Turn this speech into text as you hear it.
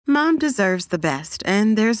Mom deserves the best,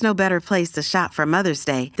 and there's no better place to shop for Mother's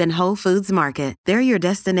Day than Whole Foods Market. They're your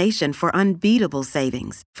destination for unbeatable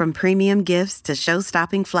savings, from premium gifts to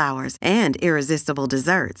show-stopping flowers and irresistible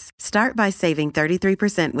desserts. Start by saving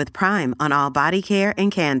 33% with Prime on all body care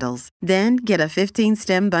and candles. Then get a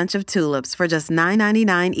 15-stem bunch of tulips for just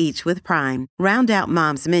 $9.99 each with Prime. Round out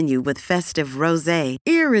Mom's menu with festive rosé,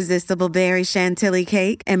 irresistible berry chantilly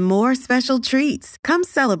cake, and more special treats. Come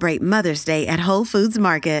celebrate Mother's Day at Whole Foods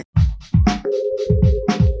Market.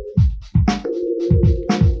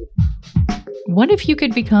 What if you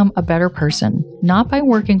could become a better person, not by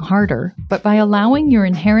working harder, but by allowing your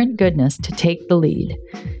inherent goodness to take the lead?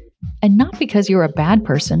 And not because you're a bad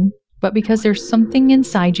person, but because there's something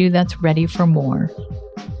inside you that's ready for more.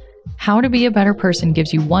 How to Be a Better Person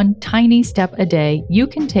gives you one tiny step a day you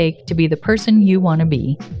can take to be the person you want to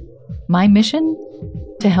be. My mission?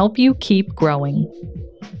 To help you keep growing.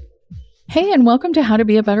 Hey, and welcome to How to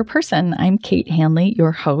Be a Better Person. I'm Kate Hanley,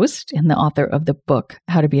 your host and the author of the book,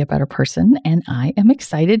 How to Be a Better Person, and I am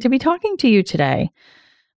excited to be talking to you today.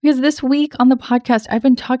 Because this week on the podcast, I've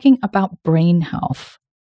been talking about brain health.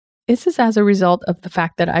 This is as a result of the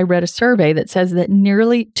fact that I read a survey that says that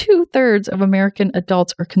nearly 2/3 of American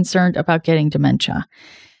adults are concerned about getting dementia.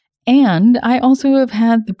 And I also have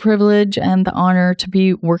had the privilege and the honor to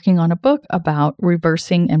be working on a book about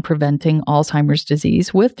reversing and preventing Alzheimer's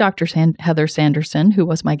disease with Dr. Heather Sanderson, who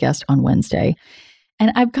was my guest on Wednesday.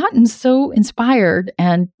 And I've gotten so inspired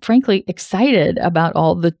and frankly excited about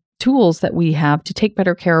all the tools that we have to take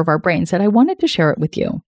better care of our brains that I wanted to share it with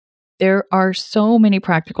you. There are so many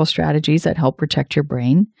practical strategies that help protect your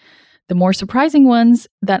brain. The more surprising ones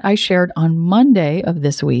that I shared on Monday of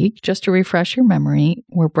this week, just to refresh your memory,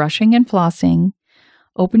 were brushing and flossing,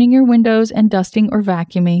 opening your windows and dusting or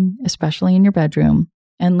vacuuming, especially in your bedroom,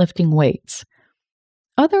 and lifting weights.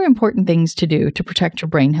 Other important things to do to protect your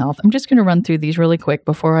brain health, I'm just going to run through these really quick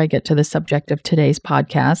before I get to the subject of today's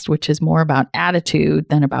podcast, which is more about attitude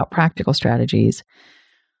than about practical strategies.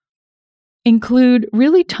 Include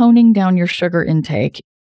really toning down your sugar intake.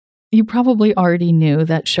 You probably already knew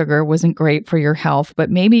that sugar wasn't great for your health, but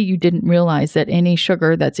maybe you didn't realize that any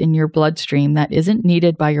sugar that's in your bloodstream that isn't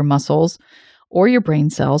needed by your muscles or your brain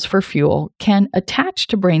cells for fuel can attach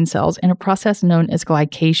to brain cells in a process known as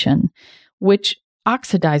glycation, which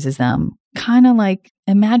oxidizes them. Kind of like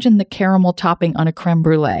imagine the caramel topping on a creme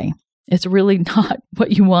brulee. It's really not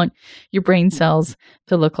what you want your brain cells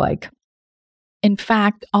to look like. In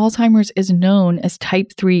fact, Alzheimer's is known as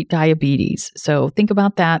type 3 diabetes. So think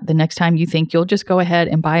about that the next time you think you'll just go ahead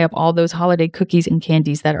and buy up all those holiday cookies and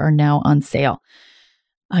candies that are now on sale.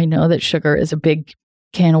 I know that sugar is a big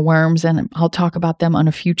can of worms, and I'll talk about them on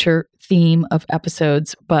a future theme of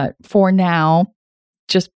episodes. But for now,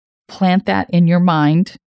 just plant that in your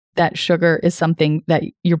mind that sugar is something that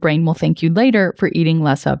your brain will thank you later for eating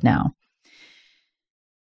less of now.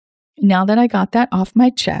 Now that I got that off my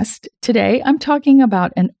chest, today I'm talking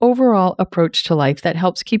about an overall approach to life that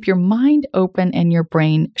helps keep your mind open and your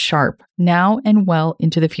brain sharp now and well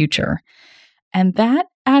into the future. And that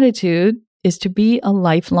attitude is to be a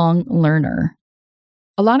lifelong learner.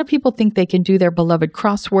 A lot of people think they can do their beloved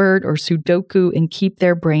crossword or Sudoku and keep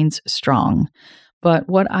their brains strong. But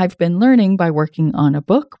what I've been learning by working on a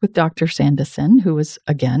book with Dr. Sanderson, who was,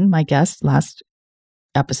 again, my guest last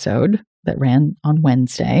episode that ran on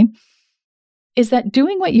Wednesday, is that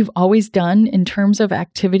doing what you've always done in terms of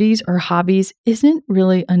activities or hobbies isn't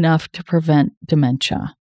really enough to prevent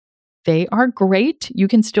dementia. They are great. You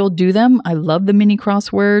can still do them. I love the mini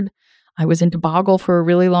crossword. I was into Boggle for a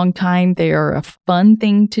really long time. They are a fun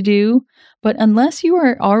thing to do. But unless you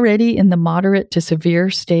are already in the moderate to severe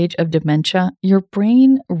stage of dementia, your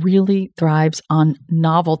brain really thrives on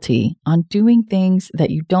novelty, on doing things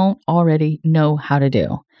that you don't already know how to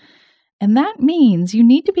do. And that means you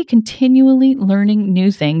need to be continually learning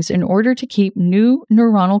new things in order to keep new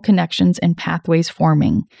neuronal connections and pathways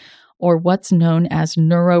forming, or what's known as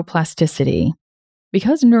neuroplasticity.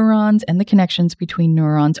 Because neurons and the connections between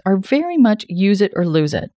neurons are very much use it or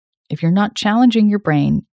lose it. If you're not challenging your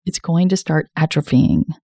brain, it's going to start atrophying.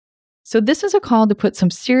 So this is a call to put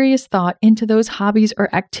some serious thought into those hobbies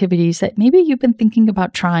or activities that maybe you've been thinking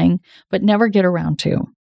about trying, but never get around to.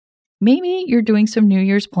 Maybe you're doing some New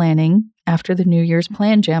Year's planning after the New Year's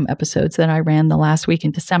Plan Jam episodes that I ran the last week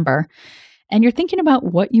in December, and you're thinking about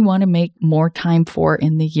what you want to make more time for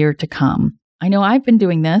in the year to come. I know I've been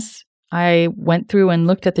doing this. I went through and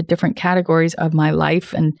looked at the different categories of my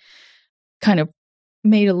life and kind of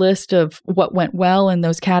made a list of what went well in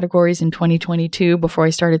those categories in 2022 before I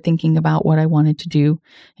started thinking about what I wanted to do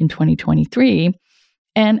in 2023.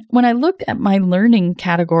 And when I looked at my learning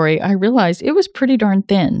category, I realized it was pretty darn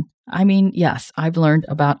thin. I mean, yes, I've learned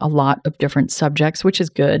about a lot of different subjects, which is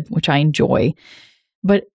good, which I enjoy.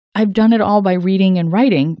 But I've done it all by reading and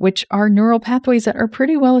writing, which are neural pathways that are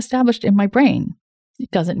pretty well established in my brain.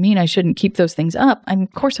 It doesn't mean I shouldn't keep those things up.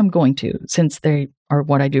 Of course I'm going to, since they are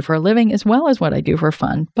what I do for a living as well as what I do for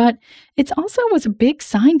fun. But it also was a big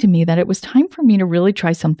sign to me that it was time for me to really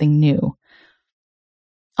try something new.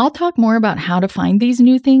 I'll talk more about how to find these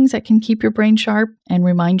new things that can keep your brain sharp and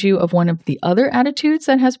remind you of one of the other attitudes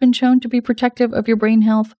that has been shown to be protective of your brain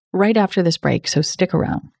health right after this break, so stick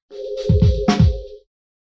around.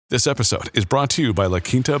 This episode is brought to you by La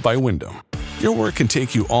Quinta by Wyndham. Your work can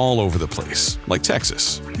take you all over the place, like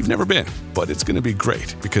Texas. You've never been, but it's going to be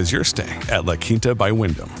great because you're staying at La Quinta by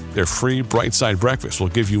Wyndham. Their free Bright Side breakfast will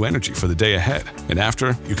give you energy for the day ahead. And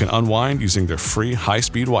after, you can unwind using their free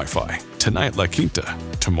high-speed Wi-Fi. Tonight, La Quinta.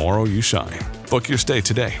 Tomorrow, you shine. Book your stay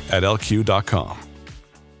today at lq.com.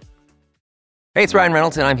 Hey, it's Ryan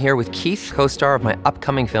Reynolds, and I'm here with Keith, co-star of my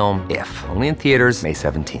upcoming film, If, only in theaters May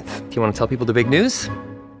 17th. Do you want to tell people the big news?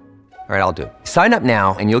 All right, I'll do it. Sign up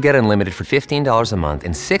now and you'll get unlimited for $15 a month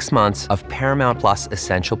and 6 months of Paramount Plus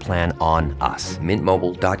Essential Plan on us.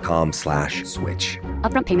 MintMobile.com/switch.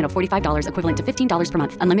 Upfront payment of $45 equivalent to $15 per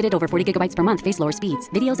month. Unlimited over 40 gigabytes per month. Face lower speeds.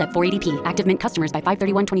 Videos at 480p. Active Mint customers by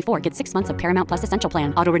 531.24 get 6 months of Paramount Plus Essential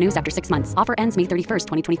Plan. Auto renews after 6 months. Offer ends May 31st,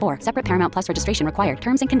 2024. Separate Paramount Plus registration required.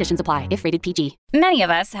 Terms and conditions apply if rated PG. Many of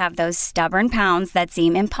us have those stubborn pounds that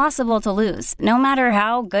seem impossible to lose, no matter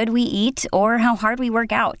how good we eat or how hard we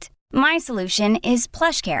work out. My solution is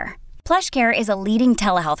PlushCare. PlushCare is a leading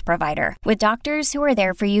telehealth provider with doctors who are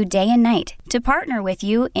there for you day and night to partner with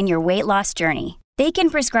you in your weight loss journey. They can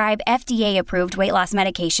prescribe FDA-approved weight loss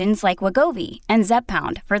medications like Wegovy and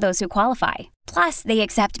Zepbound for those who qualify. Plus, they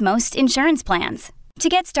accept most insurance plans. To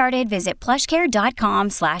get started, visit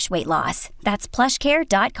plushcare.com/weightloss. That's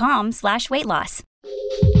plushcare.com/weightloss.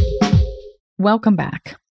 Welcome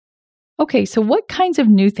back. Okay, so what kinds of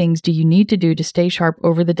new things do you need to do to stay sharp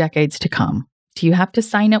over the decades to come? Do you have to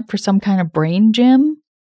sign up for some kind of brain gym?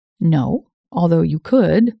 No, although you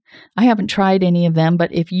could. I haven't tried any of them,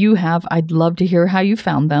 but if you have, I'd love to hear how you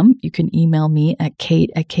found them. You can email me at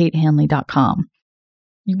kate@katehanley.com.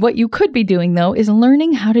 What you could be doing, though, is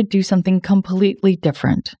learning how to do something completely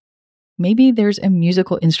different. Maybe there's a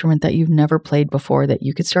musical instrument that you've never played before that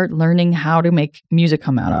you could start learning how to make music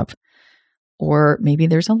come out of. Or maybe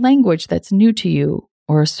there's a language that's new to you,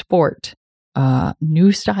 or a sport, a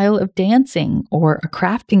new style of dancing, or a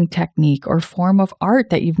crafting technique or form of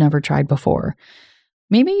art that you've never tried before.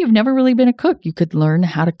 Maybe you've never really been a cook. You could learn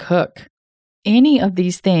how to cook. Any of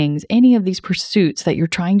these things, any of these pursuits that you're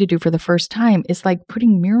trying to do for the first time is like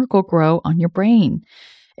putting Miracle-Gro on your brain.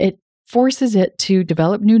 It forces it to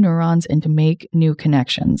develop new neurons and to make new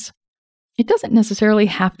connections. It doesn't necessarily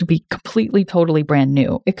have to be completely, totally brand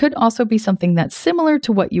new. It could also be something that's similar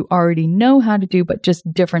to what you already know how to do, but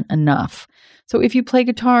just different enough. So if you play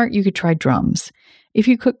guitar, you could try drums. If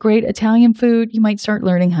you cook great Italian food, you might start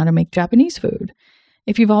learning how to make Japanese food.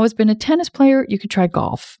 If you've always been a tennis player, you could try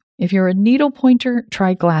golf. If you're a needle pointer,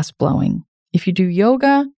 try glass blowing. If you do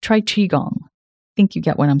yoga, try Qigong. I think you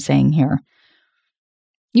get what I'm saying here.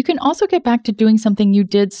 You can also get back to doing something you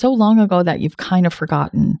did so long ago that you've kind of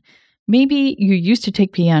forgotten. Maybe you used to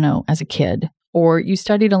take piano as a kid, or you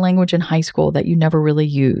studied a language in high school that you never really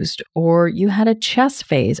used, or you had a chess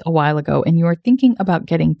phase a while ago and you are thinking about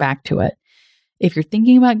getting back to it. If you're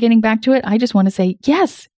thinking about getting back to it, I just want to say,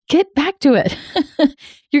 yes, get back to it.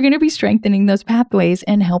 You're going to be strengthening those pathways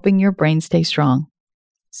and helping your brain stay strong.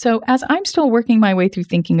 So as I'm still working my way through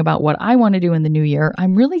thinking about what I want to do in the new year,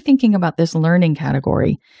 I'm really thinking about this learning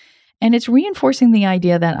category. And it's reinforcing the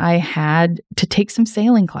idea that I had to take some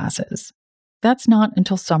sailing classes. That's not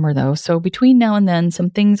until summer, though. So between now and then, some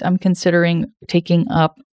things I'm considering taking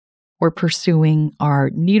up or pursuing are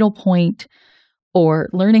needlepoint or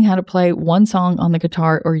learning how to play one song on the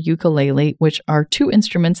guitar or ukulele, which are two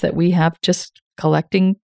instruments that we have just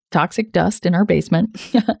collecting toxic dust in our basement.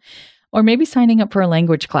 Or maybe signing up for a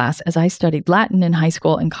language class, as I studied Latin in high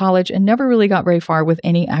school and college and never really got very far with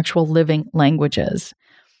any actual living languages.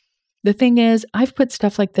 The thing is, I've put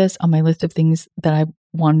stuff like this on my list of things that I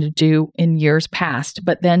wanted to do in years past,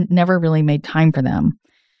 but then never really made time for them.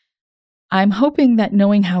 I'm hoping that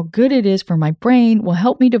knowing how good it is for my brain will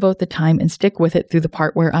help me devote the time and stick with it through the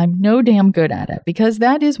part where I'm no damn good at it, because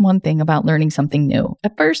that is one thing about learning something new.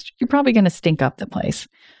 At first, you're probably going to stink up the place.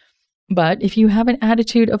 But if you have an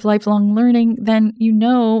attitude of lifelong learning, then you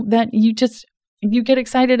know that you get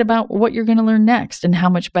excited about what you're going to learn next and how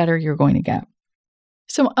much better you're going to get.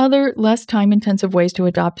 Some other less time-intensive ways to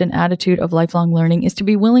adopt an attitude of lifelong learning is to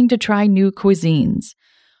be willing to try new cuisines,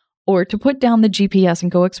 or to put down the GPS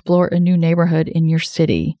and go explore a new neighborhood in your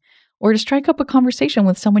city, or to strike up a conversation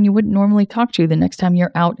with someone you wouldn't normally talk to the next time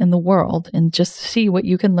you're out in the world and just see what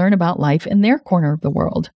you can learn about life in their corner of the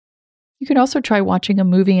world. You could also try watching a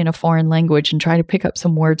movie in a foreign language and try to pick up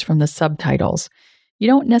some words from the subtitles. You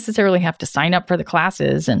don't necessarily have to sign up for the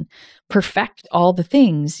classes and perfect all the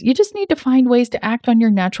things. You just need to find ways to act on your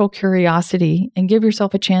natural curiosity and give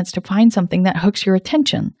yourself a chance to find something that hooks your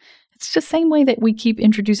attention. It's the same way that we keep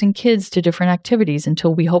introducing kids to different activities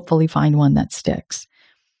until we hopefully find one that sticks.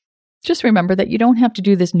 Just remember that you don't have to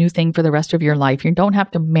do this new thing for the rest of your life. You don't have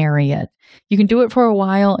to marry it. You can do it for a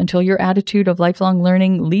while until your attitude of lifelong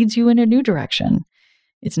learning leads you in a new direction.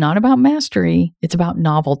 It's not about mastery, it's about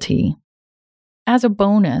novelty. As a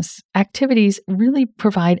bonus, activities really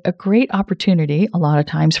provide a great opportunity, a lot of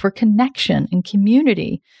times, for connection and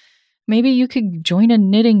community. Maybe you could join a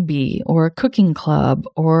knitting bee or a cooking club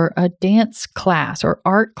or a dance class or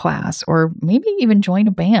art class, or maybe even join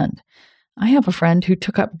a band. I have a friend who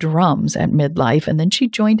took up drums at midlife, and then she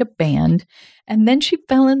joined a band, and then she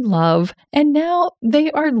fell in love, and now they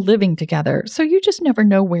are living together. So you just never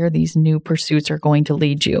know where these new pursuits are going to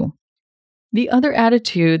lead you. The other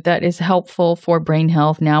attitude that is helpful for brain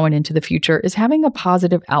health now and into the future is having a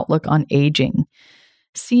positive outlook on aging.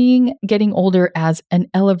 Seeing getting older as an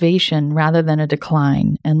elevation rather than a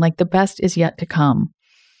decline, and like the best is yet to come.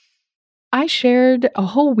 I shared a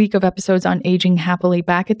whole week of episodes on aging happily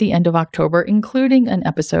back at the end of October, including an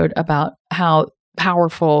episode about how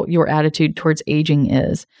powerful your attitude towards aging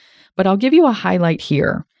is. But I'll give you a highlight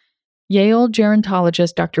here. Yale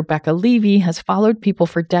gerontologist Dr. Becca Levy has followed people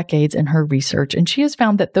for decades in her research, and she has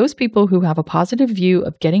found that those people who have a positive view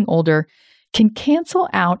of getting older can cancel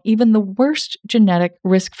out even the worst genetic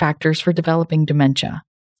risk factors for developing dementia,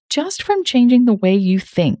 just from changing the way you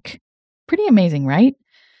think. Pretty amazing, right?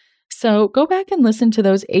 So go back and listen to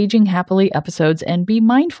those Aging Happily episodes and be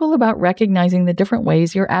mindful about recognizing the different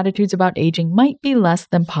ways your attitudes about aging might be less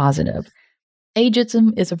than positive.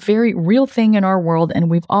 Ageism is a very real thing in our world, and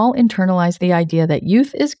we've all internalized the idea that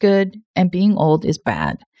youth is good and being old is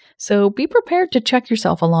bad. So be prepared to check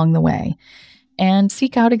yourself along the way and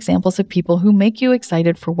seek out examples of people who make you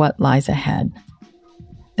excited for what lies ahead.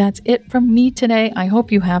 That's it from me today. I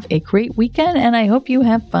hope you have a great weekend, and I hope you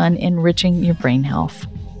have fun enriching your brain health.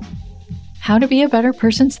 How to Be a Better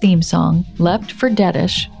Person's theme song, Left for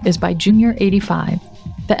Deadish, is by Junior85.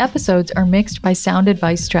 The episodes are mixed by Sound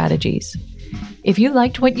Advice Strategies. If you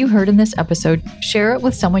liked what you heard in this episode, share it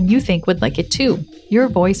with someone you think would like it too. Your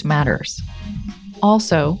voice matters.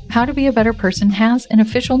 Also, How to Be a Better Person has an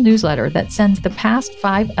official newsletter that sends the past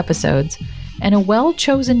 5 episodes and a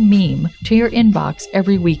well-chosen meme to your inbox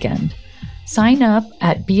every weekend. Sign up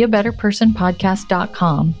at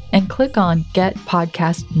beabetterpersonpodcast.com and click on Get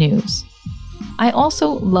Podcast News. I also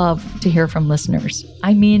love to hear from listeners.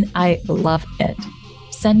 I mean, I love it.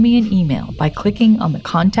 Send me an email by clicking on the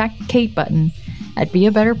Contact Kate button at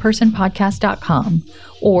beabetterpersonpodcast.com,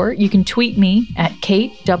 or you can tweet me at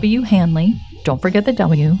Kate W. Hanley, don't forget the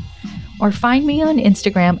W, or find me on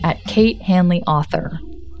Instagram at Kate Hanley Author.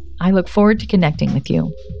 I look forward to connecting with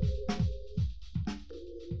you.